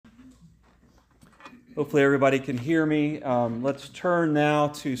Hopefully everybody can hear me. Let's turn now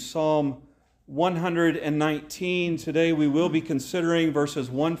to Psalm 119. Today we will be considering verses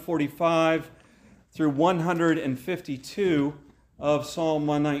 145 through 152 of Psalm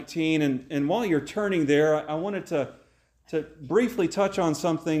 119. And while you're turning there, I wanted to briefly touch on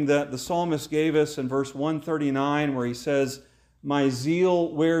something that the psalmist gave us in verse 139, where he says, "My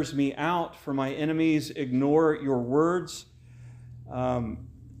zeal wears me out, for my enemies ignore your words."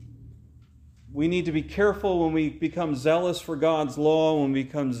 We need to be careful when we become zealous for God's law, when we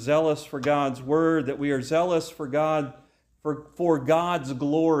become zealous for God's word, that we are zealous for God, for God's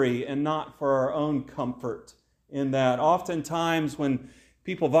glory and not for our own comfort in that. Oftentimes when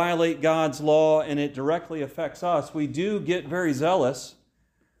people violate God's law and it directly affects us, we do get very zealous,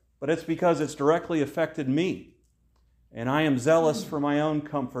 but it's because it's directly affected me. And I am zealous for my own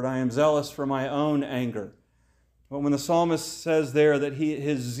comfort. I am zealous for my own anger. But when the psalmist says there that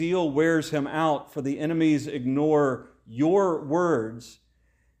his zeal wears him out, for the enemies ignore your words,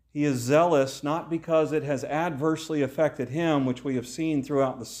 he is zealous not because it has adversely affected him, which we have seen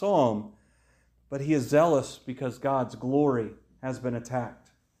throughout the psalm, but he is zealous because God's glory has been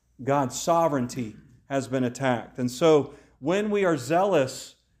attacked. God's sovereignty has been attacked. And so when we are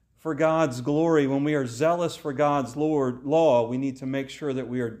zealous for God's glory, when we are zealous for God's law, we need to make sure that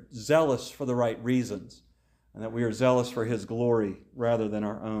we are zealous for the right reasons, and that we are zealous for His glory rather than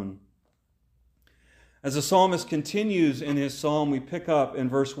our own. As the psalmist continues in his psalm, we pick up in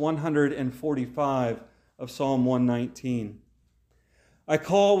verse 145 of Psalm 119. "I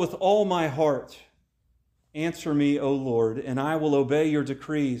call with all my heart. Answer me, O Lord, and I will obey your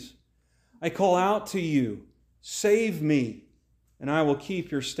decrees. I call out to you. Save me, and I will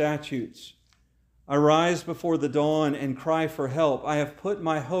keep your statutes. I rise before the dawn and cry for help. I have put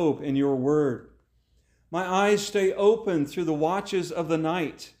my hope in your word. My eyes stay open through the watches of the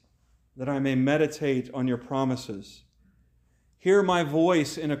night, that I may meditate on your promises. Hear my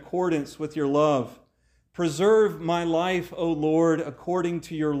voice in accordance with your love. Preserve my life, O Lord, according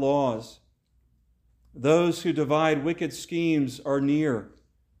to your laws. Those who divide wicked schemes are near,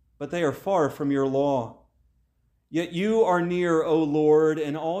 but they are far from your law. Yet you are near, O Lord,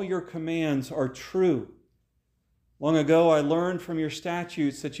 and all your commands are true. Long ago I learned from your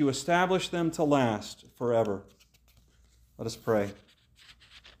statutes that you establish them to last forever." Let us pray.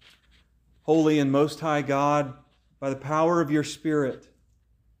 Holy and most high God, by the power of your Spirit,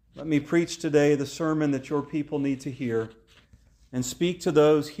 let me preach today the sermon that your people need to hear, and speak to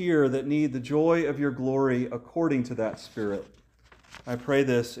those here that need the joy of your glory according to that Spirit. I pray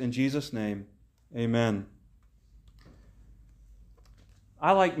this in Jesus' name. Amen.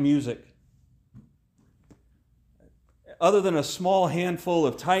 I like music. Other than a small handful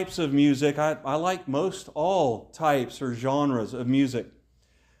of types of music, I like most all types or genres of music.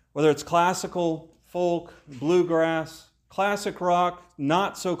 Whether it's classical, folk, bluegrass, classic rock,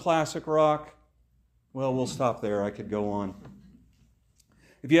 not so classic rock. Well, we'll stop there. I could go on.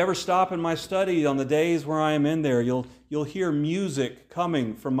 If you ever stop in my study on the days where I am in there, you'll hear music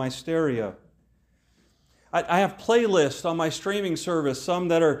coming from my stereo. I have playlists on my streaming service, some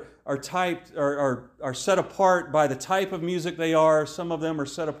that are set apart by the type of music they are. Some of them are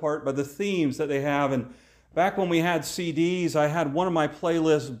set apart by the themes that they have. And back when we had CDs, I had one of my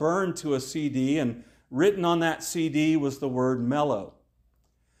playlists burned to a CD, and written on that CD was the word mellow.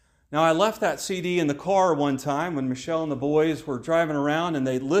 Now, I left that CD in the car one time when Michelle and the boys were driving around, and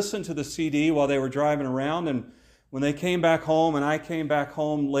they listened to the CD while they were driving around. And when they came back home, and I came back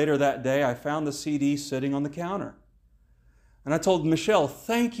home later that day, I found the CD sitting on the counter. And I told Michelle,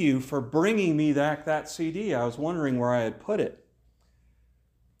 "Thank you for bringing me that CD. I was wondering where I had put it."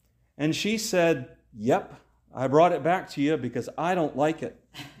 And she said, "Yep, I brought it back to you because I don't like it.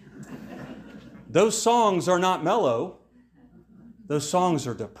 Those songs are not mellow. Those songs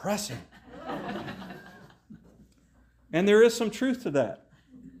are depressing." And there is some truth to that.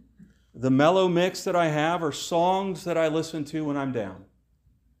 The mellow mix that I have are songs that I listen to when I'm down.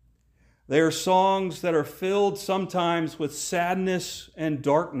 They are songs that are filled sometimes with sadness and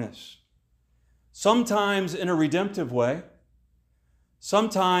darkness, sometimes in a redemptive way,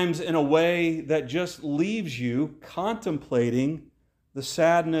 sometimes in a way that just leaves you contemplating the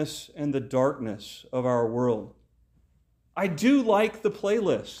sadness and the darkness of our world. I do like the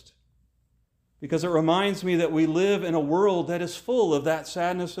playlist because it reminds me that we live in a world that is full of that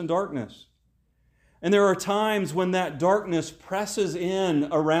sadness and darkness. And there are times when that darkness presses in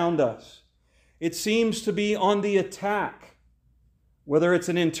around us. It seems to be on the attack. Whether it's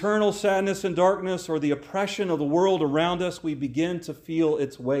an internal sadness and darkness or the oppression of the world around us, we begin to feel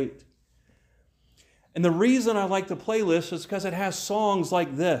its weight. And the reason I like the playlist is because it has songs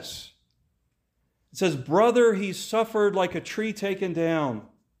like this. It says, brother, he suffered like a tree taken down,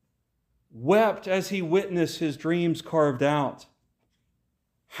 wept as he witnessed his dreams carved out.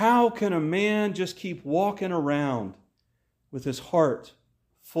 How can a man just keep walking around with his heart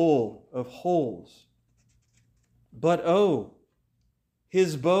full of holes? But oh,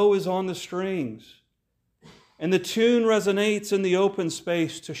 his bow is on the strings, and the tune resonates in the open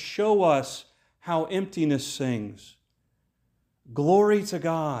space to show us how emptiness sings. Glory to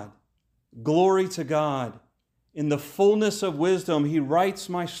God, glory to God. In the fullness of wisdom, he writes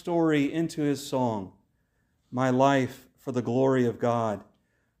my story into his song, my life for the glory of God.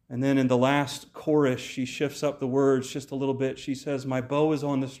 And then in the last chorus, she shifts up the words just a little bit. She says, my bow is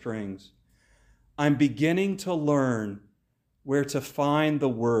on the strings. I'm beginning to learn where to find the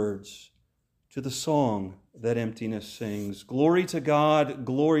words to the song that emptiness sings. Glory to God,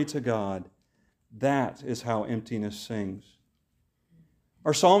 glory to God. That is how emptiness sings.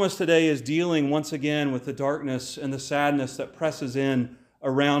 Our psalmist today is dealing once again with the darkness and the sadness that presses in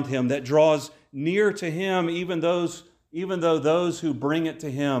around him, that draws near to him, even though those who bring it to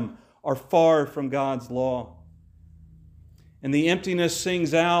him are far from God's law. And the emptiness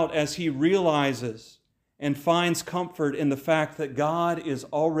sings out as he realizes and finds comfort in the fact that God is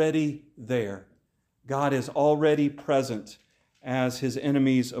already there. God is already present as his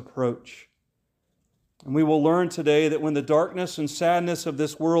enemies approach. And we will learn today that when the darkness and sadness of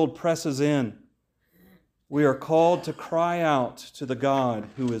this world presses in, we are called to cry out to the God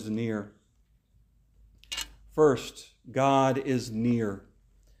who is near. First, God is near.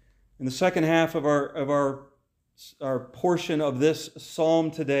 In the second half of our portion of this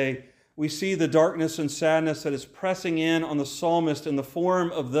psalm today, we see the darkness and sadness that is pressing in on the psalmist in the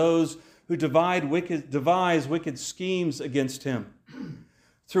form of those who devise wicked schemes against him.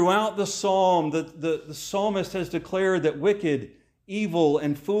 Throughout the psalm, the psalmist has declared that wicked, evil,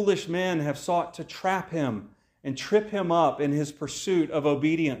 and foolish men have sought to trap him and trip him up in his pursuit of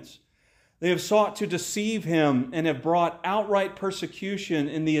obedience. They have sought to deceive him and have brought outright persecution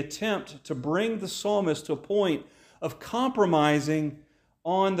in the attempt to bring the psalmist to a point of compromising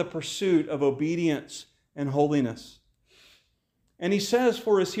on the pursuit of obedience and holiness. And he says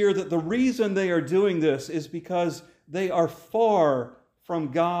for us here that the reason they are doing this is because they are far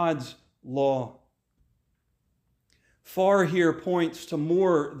from God's law. Far here points to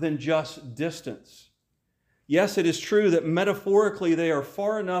more than just distance. Yes, it is true that metaphorically they are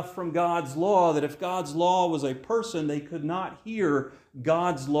far enough from God's law that if God's law was a person, they could not hear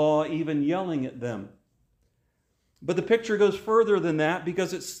God's law even yelling at them. But the picture goes further than that,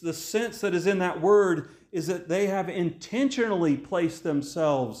 because it's the sense that is in that word is that they have intentionally placed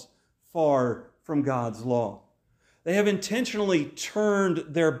themselves far from God's law. They have intentionally turned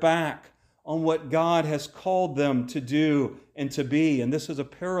their back on what God has called them to do and to be. And this is a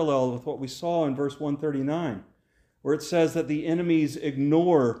parallel with what we saw in verse 139, where it says that the enemies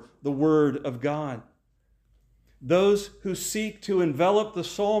ignore the word of God. Those who seek to envelop the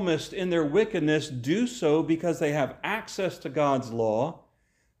psalmist in their wickedness do so because they have access to God's law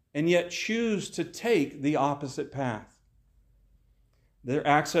and yet choose to take the opposite path. Their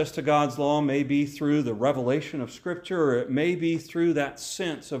access to God's law may be through the revelation of Scripture, or it may be through that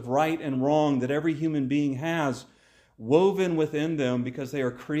sense of right and wrong that every human being has woven within them because they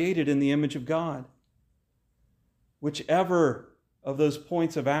are created in the image of God. Whichever of those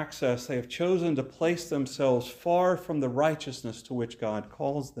points of access, they have chosen to place themselves far from the righteousness to which God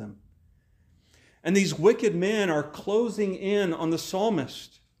calls them. And these wicked men are closing in on the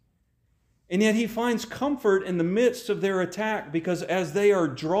psalmist. And yet he finds comfort in the midst of their attack, because as they are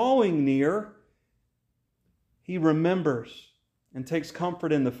drawing near, he remembers and takes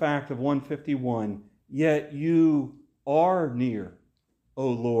comfort in the fact of 151, yet you are near, O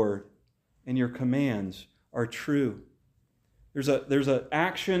Lord, and your commands are true. There's an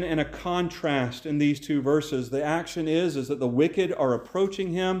action and a contrast in these two verses. The action is that the wicked are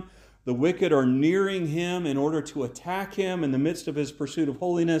approaching him. The wicked are nearing him in order to attack him in the midst of his pursuit of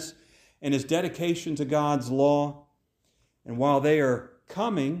holiness and his dedication to God's law. And while they are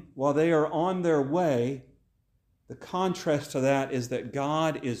coming, while they are on their way, the contrast to that is that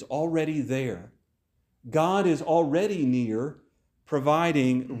God is already there. God is already near,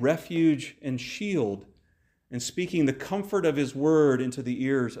 providing refuge and shield, and speaking the comfort of his word into the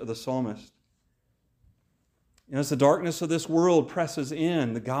ears of the psalmist. And as the darkness of this world presses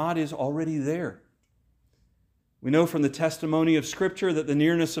in, the God is already there. We know from the testimony of Scripture that the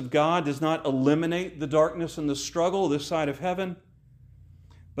nearness of God does not eliminate the darkness and the struggle this side of heaven,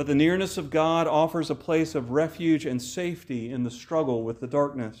 but the nearness of God offers a place of refuge and safety in the struggle with the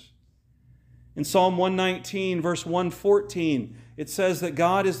darkness. In Psalm 119, verse 114, it says that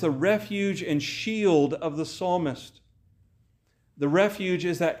God is the refuge and shield of the psalmist. The refuge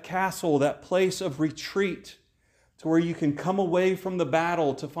is that castle, that place of retreat, to where you can come away from the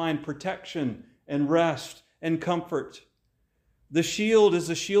battle to find protection and rest and comfort. The shield is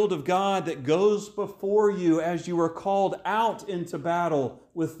the shield of God that goes before you as you are called out into battle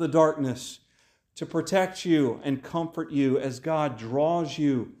with the darkness, to protect you and comfort you as God draws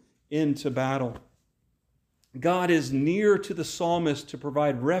you into battle. God is near to the psalmist to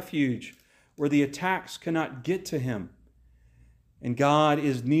provide refuge where the attacks cannot get to him. And God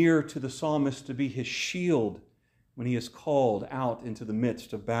is near to the psalmist to be his shield when he is called out into the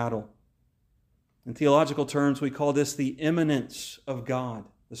midst of battle. In theological terms, we call this the immanence of God.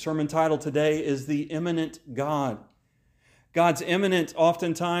 The sermon title today is The Immanent God. God's immanence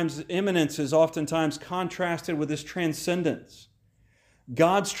is oftentimes contrasted with His transcendence.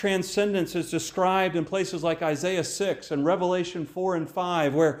 God's transcendence is described in places like Isaiah 6 and Revelation 4 and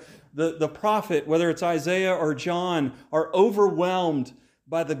 5, where the prophet, whether it's Isaiah or John, are overwhelmed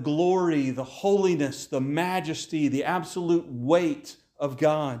by the glory, the holiness, the majesty, the absolute weight of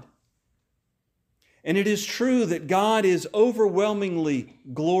God. And it is true that God is overwhelmingly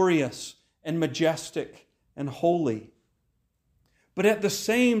glorious and majestic and holy. But at the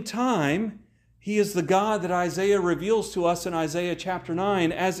same time, He is the God that Isaiah reveals to us in Isaiah chapter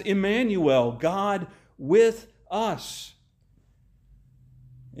 9 as Emmanuel, God with us.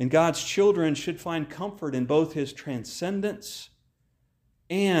 And God's children should find comfort in both His transcendence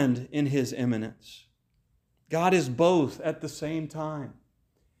and in His immanence. God is both at the same time.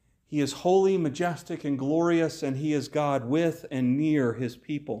 He is holy, majestic, and glorious, and He is God with and near His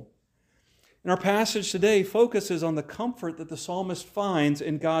people. And our passage today focuses on the comfort that the psalmist finds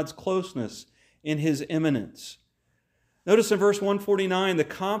in God's closeness, in His immanence. Notice in verse 149, the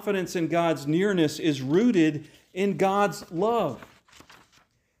confidence in God's nearness is rooted in God's love.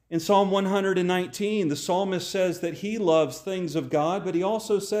 In Psalm 119, the psalmist says that he loves things of God, but he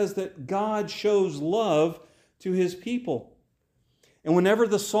also says that God shows love to His people. And whenever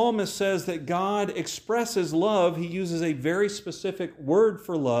the psalmist says that God expresses love, he uses a very specific word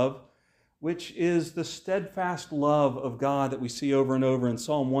for love, which is the steadfast love of God that we see over and over in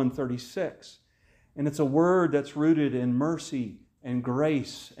Psalm 136. And it's a word that's rooted in mercy and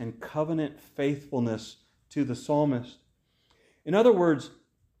grace and covenant faithfulness to the psalmist. In other words,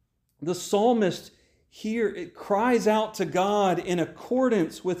 the psalmist here, it cries out to God in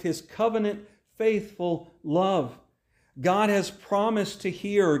accordance with His covenant faithful love. God has promised to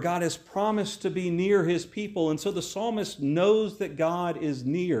hear, God has promised to be near His people, and so the psalmist knows that God is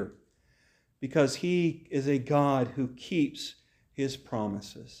near because He is a God who keeps His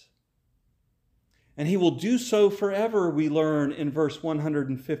promises. And He will do so forever, we learn in verse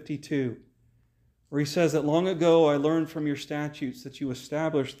 152, where He says that long ago I learned from your statutes that you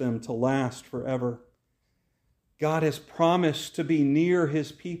established them to last forever. God has promised to be near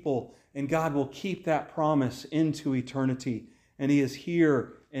His people, and God will keep that promise into eternity. And He is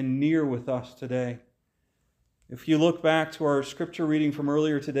here and near with us today. If you look back to our scripture reading from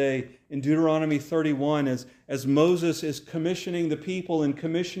earlier today in Deuteronomy 31, as Moses is commissioning the people and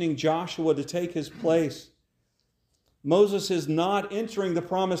commissioning Joshua to take his place, Moses is not entering the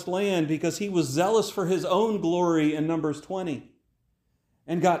promised land because he was zealous for his own glory in Numbers 20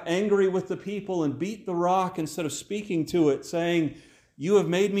 and got angry with the people and beat the rock instead of speaking to it, saying, "You have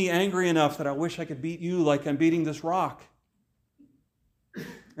made me angry enough that I wish I could beat you like I'm beating this rock."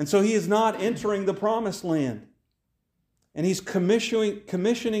 And so he is not entering the promised land. And he's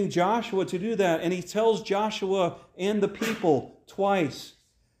commissioning Joshua to do that. And he tells Joshua and the people twice,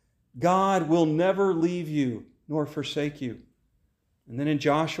 God will never leave you nor forsake you. And then in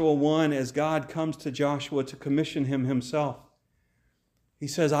Joshua 1, as God comes to Joshua to commission him himself, He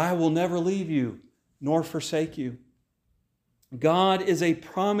says, I will never leave you nor forsake you. God is a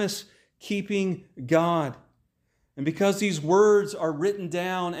promise-keeping God. And because these words are written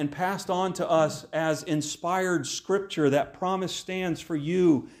down and passed on to us as inspired scripture, that promise stands for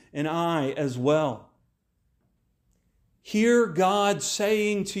you and I as well. Hear God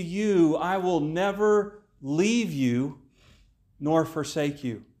saying to you, I will never leave you nor forsake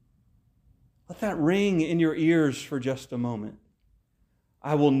you. Let that ring in your ears for just a moment.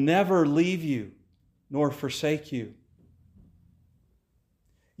 I will never leave you nor forsake you.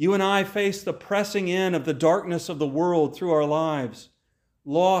 You and I face the pressing in of the darkness of the world through our lives.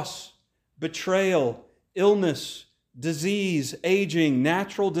 Loss, betrayal, illness, disease, aging,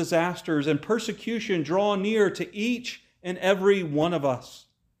 natural disasters, and persecution draw near to each and every one of us.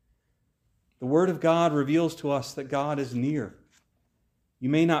 The Word of God reveals to us that God is near. You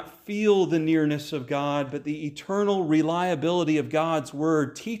may not feel the nearness of God, but the eternal reliability of God's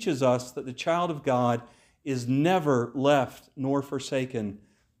word teaches us that the child of God is never left nor forsaken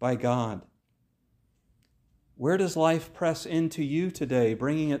by God. Where does life press into you today,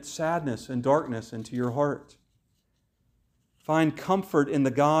 bringing its sadness and darkness into your heart? Find comfort in the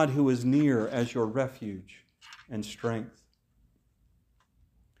God who is near as your refuge and strength.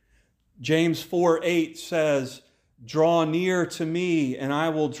 James 4:8 says, "Draw near to me, and I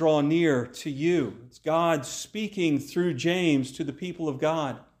will draw near to you." It's God speaking through James to the people of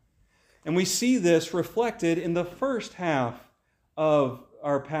God. And we see this reflected in the first half of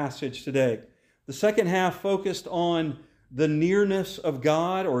our passage today. The second half focused on the nearness of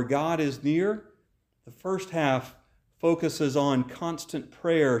God, or God is near. The first half focuses on constant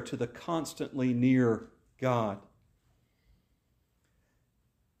prayer to the constantly near God.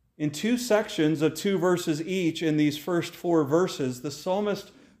 In two sections of 2 verses each in these first 4 verses, the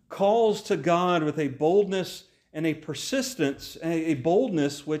psalmist calls to God with a boldness and a persistence, a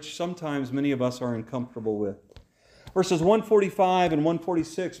boldness which sometimes many of us are uncomfortable with. Verses 145 and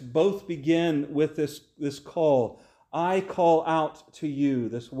 146 both begin with this call. I call out to you,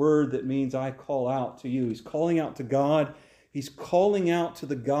 this word that means I call out to you. He's calling out to God. He's calling out to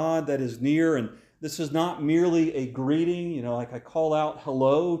the God that is near. And this is not merely a greeting, like I call out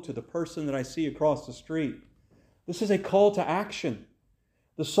hello to the person that I see across the street. This is a call to action.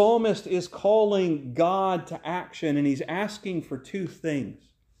 The psalmist is calling God to action, and he's asking for 2 things.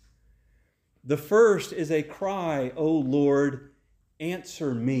 The first is a cry, "O Lord,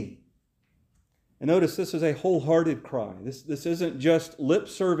 answer me." And notice this is a wholehearted cry. This isn't just lip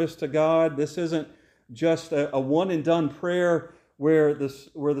service to God. This isn't just a one and done prayer where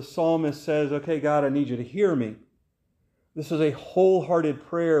the psalmist says, "Okay, God, I need you to hear me." This is a wholehearted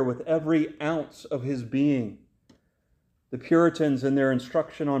prayer with every ounce of his being. The Puritans in their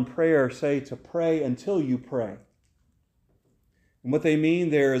instruction on prayer say to pray until you pray. And what they mean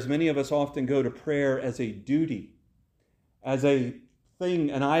there is many of us often go to prayer as a duty, as a thing,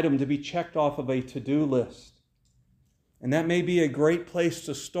 an item to be checked off of a to-do list. And that may be a great place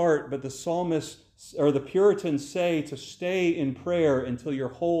to start, but the psalmists or the Puritans say to stay in prayer until your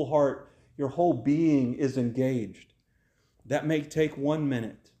whole heart, your whole being is engaged. That may take 1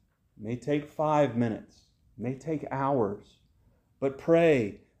 minute, may take 5 minutes, may take hours, but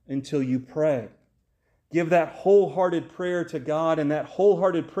pray until you pray. Give that wholehearted prayer to God, and that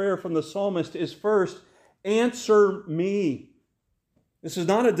wholehearted prayer from the psalmist is first, answer me. This is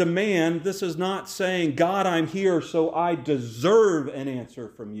not a demand. This is not saying, God, I'm here, so I deserve an answer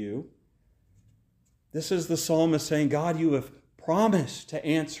from you. This is the psalmist saying, God, you have promised to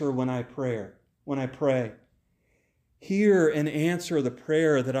answer when I pray. Hear and answer the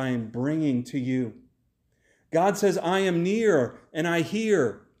prayer that I am bringing to you. God says, I am near and I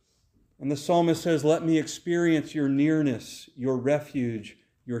hear. And the psalmist says, let me experience your nearness, your refuge,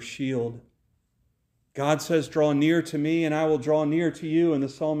 your shield. God says, draw near to me and I will draw near to you. And the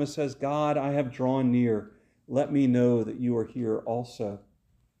psalmist says, God, I have drawn near. Let me know that you are here also.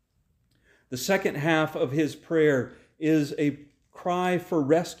 The second half of his prayer is a cry for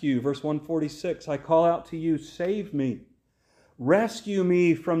rescue. Verse 146, I call out to you, save me. Rescue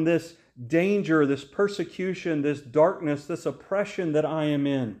me from this danger, this persecution, this darkness, this oppression that I am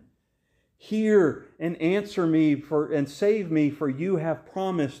in. Hear and answer me and save me, for you have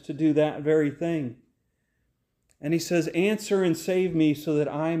promised to do that very thing. And he says, answer and save me so that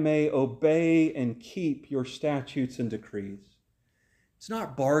I may obey and keep your statutes and decrees. It's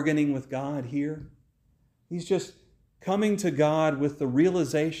not bargaining with God here. He's just coming to God with the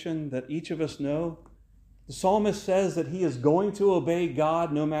realization that each of us know. The psalmist says that he is going to obey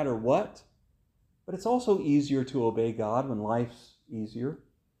God no matter what. But it's also easier to obey God when life's easier,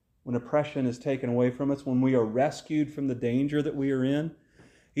 when oppression is taken away from us, when we are rescued from the danger that we are in.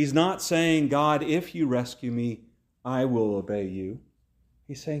 He's not saying, God, if you rescue me, I will obey you.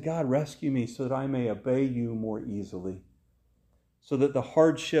 He's saying, God, rescue me so that I may obey you more easily, so that the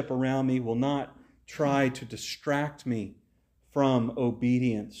hardship around me will not try to distract me from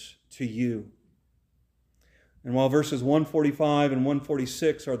obedience to you. And while verses 145 and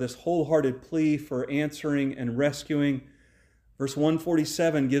 146 are this wholehearted plea for answering and rescuing, verse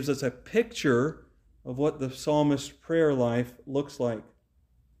 147 gives us a picture of what the psalmist's prayer life looks like.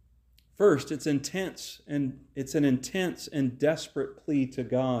 First, it's an intense and desperate plea to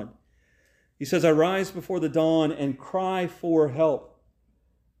God. He says, I rise before the dawn and cry for help.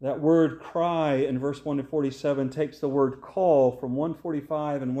 That word cry in verse 147 takes the word call from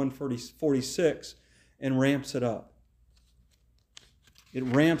 145 and 146 and ramps it up. It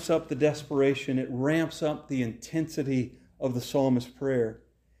ramps up the desperation. It ramps up the intensity of the psalmist's prayer.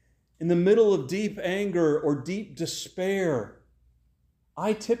 In the middle of deep anger or deep despair,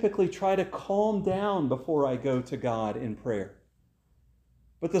 I typically try to calm down before I go to God in prayer.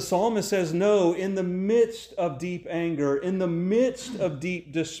 But the psalmist says, no, in the midst of deep anger, in the midst of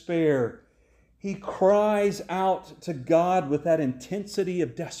deep despair, he cries out to God with that intensity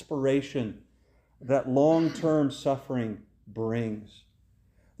of desperation that long-term suffering brings.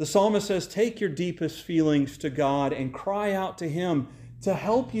 The psalmist says, take your deepest feelings to God and cry out to Him to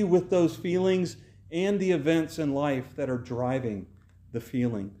help you with those feelings and the events in life that are driving the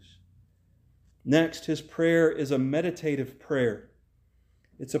feelings. Next, his prayer is a meditative prayer.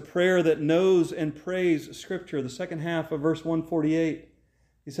 It's a prayer that knows and prays Scripture. The second half of verse 148,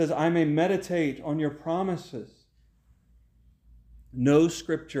 he says, I may meditate on your promises. Know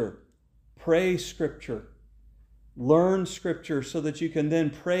Scripture. Pray Scripture. Learn Scripture so that you can then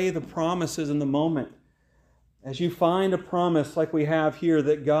pray the promises in the moment. As you find a promise like we have here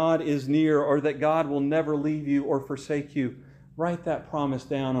that God is near or that God will never leave you or forsake you, write that promise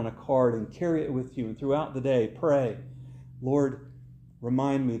down on a card and carry it with you. And throughout the day, pray, Lord,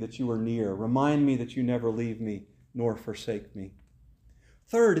 remind me that you are near. Remind me that you never leave me nor forsake me.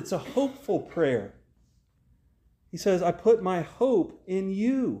 Third, it's a hopeful prayer. He says, I put my hope in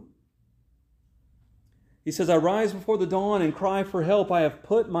you. He says, I rise before the dawn and cry for help. I have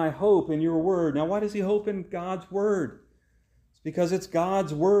put my hope in your word. Now, why does he hope in God's word? It's because it's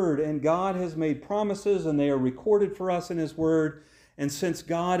God's word, and God has made promises, and they are recorded for us in his word. And since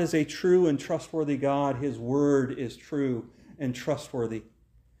God is a true and trustworthy God, his word is true and trustworthy.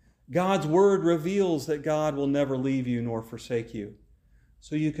 God's word reveals that God will never leave you nor forsake you.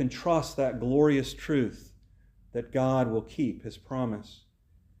 So you can trust that glorious truth that God will keep his promise.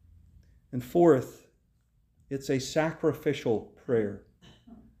 And fourth, it's a sacrificial prayer.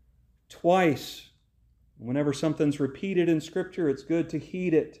 Twice, whenever something's repeated in Scripture, it's good to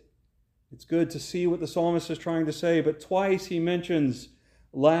heed it. It's good to see what the psalmist is trying to say, but twice he mentions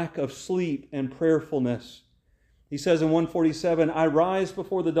lack of sleep and prayerfulness. He says in 147, I rise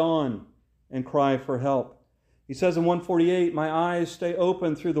before the dawn and cry for help. He says in 148, my eyes stay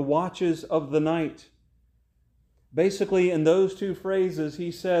open through the watches of the night. Basically, in those two phrases,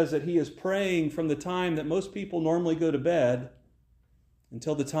 he says that he is praying from the time that most people normally go to bed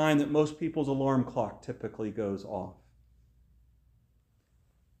until the time that most people's alarm clock typically goes off.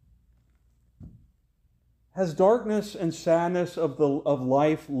 Has darkness and sadness of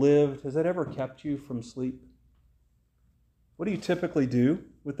life lived, has that ever kept you from sleep? What do you typically do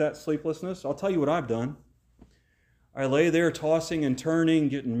with that sleeplessness? I'll tell you what I've done. I lay there tossing and turning,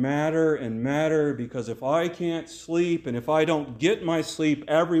 getting madder and madder, because if I can't sleep and if I don't get my sleep,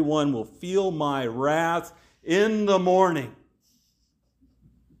 everyone will feel my wrath in the morning.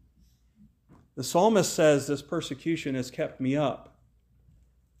 The psalmist says this persecution has kept me up.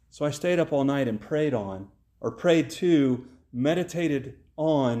 So I stayed up all night and prayed to, meditated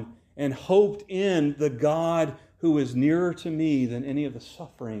on, and hoped in the God who is nearer to me than any of the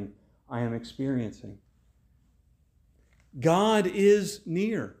suffering I am experiencing. God is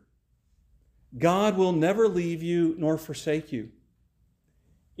near. God will never leave you nor forsake you.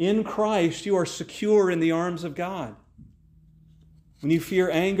 In Christ, you are secure in the arms of God. When you fear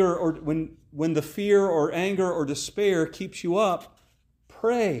anger or when the fear or anger or despair keeps you up,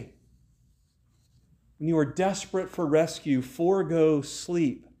 pray. When you are desperate for rescue, forego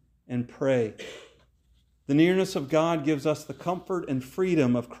sleep and pray. The nearness of God gives us the comfort and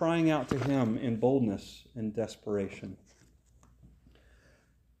freedom of crying out to him in boldness and desperation.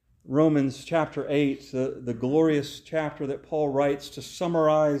 Romans chapter 8, the glorious chapter that Paul writes to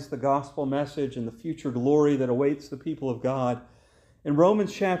summarize the gospel message and the future glory that awaits the people of God. In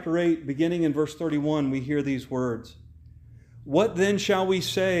Romans chapter 8, beginning in verse 31, we hear these words. What then shall we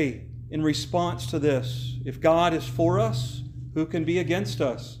say in response to this? If God is for us, who can be against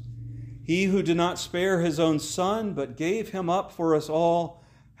us? He who did not spare his own Son, but gave him up for us all,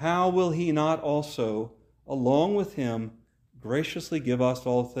 how will he not also, along with him, graciously give us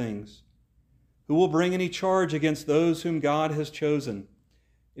all things? Who will bring any charge against those whom God has chosen?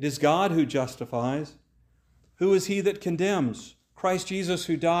 It is God who justifies. Who is he that condemns? Christ Jesus,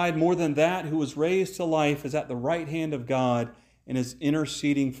 who died, more than that, who was raised to life, is at the right hand of God and is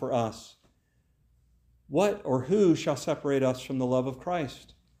interceding for us. What or who shall separate us from the love of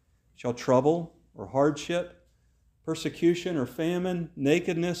Christ? Shall trouble or hardship, persecution or famine,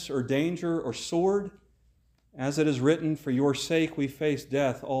 nakedness or danger or sword? As it is written, for your sake we face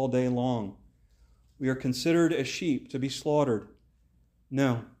death all day long. We are considered as sheep to be slaughtered.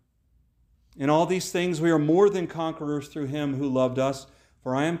 No. In all these things we are more than conquerors through him who loved us.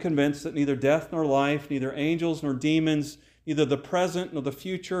 For I am convinced that neither death nor life, neither angels nor demons, neither the present nor the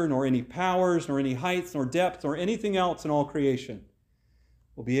future, nor any powers, nor any heights, nor depths, nor anything else in all creation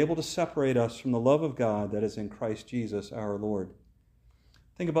will be able to separate us from the love of God that is in Christ Jesus our Lord.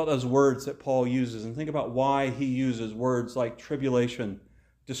 Think about those words that Paul uses, and think about why he uses words like tribulation,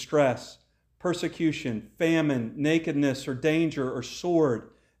 distress, persecution, famine, nakedness, or danger, or sword,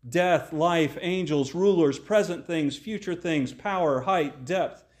 death, life, angels, rulers, present things, future things, power, height,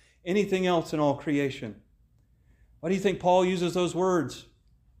 depth, anything else in all creation. Why do you think Paul uses those words?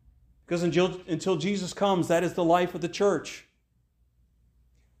 Because until Jesus comes, that is the life of the church.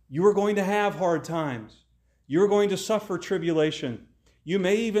 You are going to have hard times. You are going to suffer tribulation. You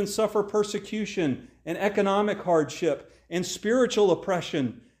may even suffer persecution and economic hardship and spiritual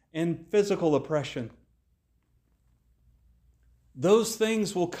oppression and physical oppression. Those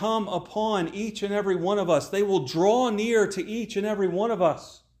things will come upon each and every one of us. They will draw near to each and every one of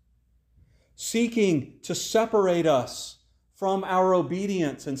us, seeking to separate us from our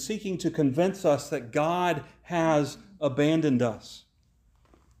obedience and seeking to convince us that God has abandoned us.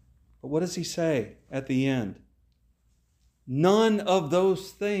 But what does he say at the end? None of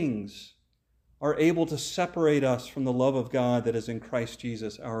those things are able to separate us from the love of God that is in Christ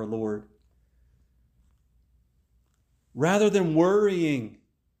Jesus our Lord. Rather than worrying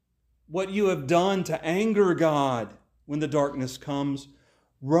what you have done to anger God when the darkness comes,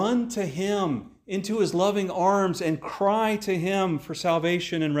 run to Him into His loving arms and cry to Him for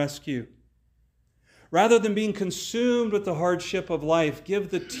salvation and rescue. Rather than being consumed with the hardship of life,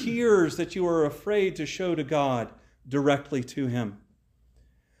 give the tears that you are afraid to show to God directly to Him.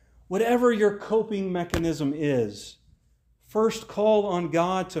 Whatever your coping mechanism is, first call on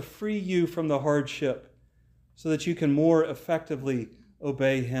God to free you from the hardship so that you can more effectively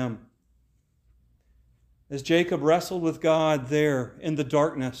obey Him. As Jacob wrestled with God there in the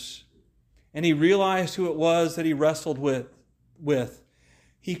darkness, and he realized who it was that he wrestled with,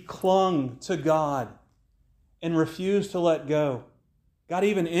 he clung to God and refused to let go. God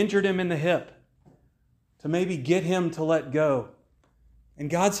even injured him in the hip to maybe get him to let go. And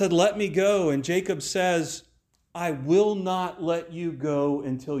God said, "Let me go." And Jacob says, "I will not let you go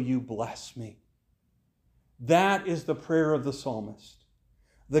until you bless me." That is the prayer of the psalmist.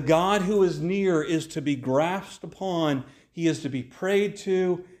 The God who is near is to be grasped upon, He is to be prayed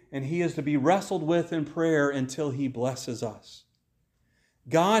to, and He is to be wrestled with in prayer until He blesses us.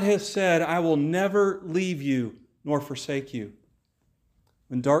 God has said, "I will never leave you nor forsake you."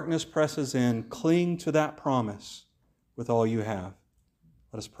 When darkness presses in, cling to that promise with all you have.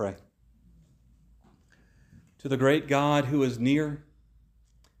 Let us pray. To the great God who is near,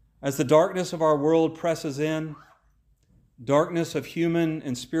 as the darkness of our world presses in, darkness of human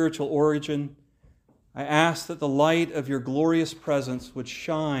and spiritual origin, I ask that the light of your glorious presence would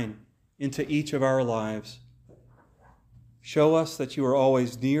shine into each of our lives. Show us that you are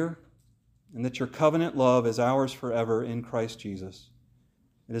always near and that your covenant love is ours forever in Christ Jesus.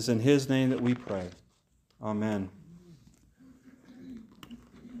 It is in His name that we pray. Amen.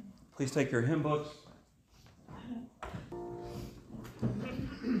 Please take your hymn books.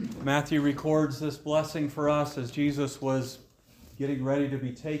 Matthew records this blessing for us as Jesus was getting ready to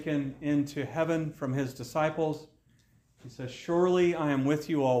be taken into heaven from His disciples. He says, "Surely I am with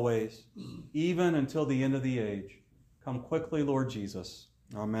you always, even until the end of the age. Come quickly, Lord Jesus."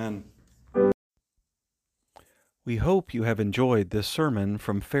 Amen. We hope you have enjoyed this sermon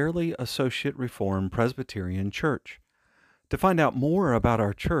from Fairleigh Associate Reformed Presbyterian Church. To find out more about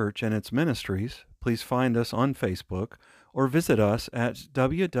our church and its ministries, please find us on Facebook or visit us at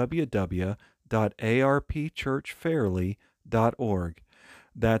www.arpchurchfairleigh.org.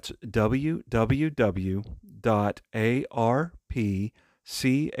 That's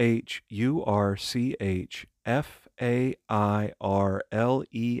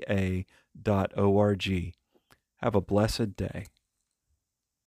Have a blessed day.